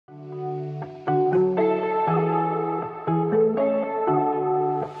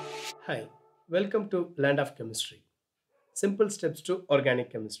Welcome to Land of Chemistry. Simple steps to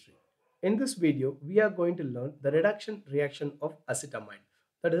organic chemistry. In this video, we are going to learn the reduction reaction of acetamide.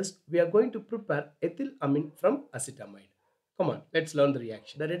 That is, we are going to prepare ethyl amine from acetamide. Come on, let's learn the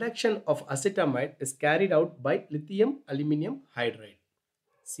reaction. The reduction of acetamide is carried out by lithium aluminium hydride.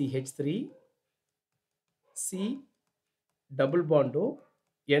 CH3 C double bond O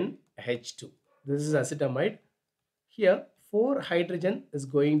NH2. This is acetamide. Here, 4 hydrogen is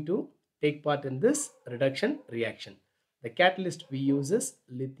going to take part in this reduction reaction. The catalyst we use is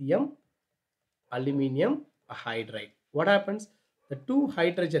lithium aluminium hydride. What happens? The 2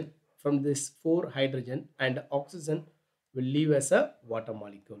 hydrogen from this 4 hydrogen and oxygen will leave as a water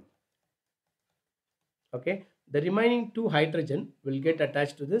molecule. Okay, the remaining 2 hydrogen will get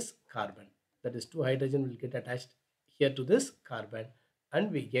attached to this carbon. That is, 2 hydrogen will get attached here to this carbon,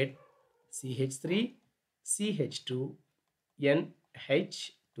 and we get CH3 CH2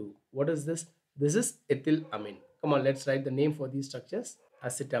 NH2. What is this? This is ethyl amine. Come on, let's write the name for these structures.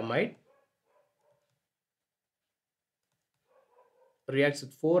 Acetamide reacts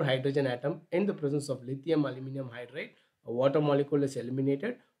with 4 hydrogen atom in the presence of lithium aluminium hydride. A water molecule is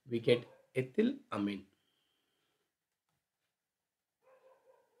eliminated. We get ethyl amine.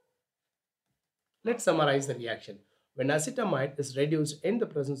 Let's summarize the reaction. When acetamide is reduced in the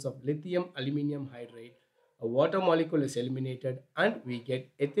presence of lithium aluminium hydride, a water molecule is eliminated and we get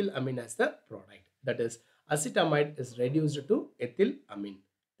ethyl amine as the product. That is, acetamide is reduced to ethyl amine.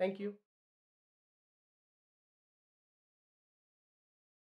 Thank you.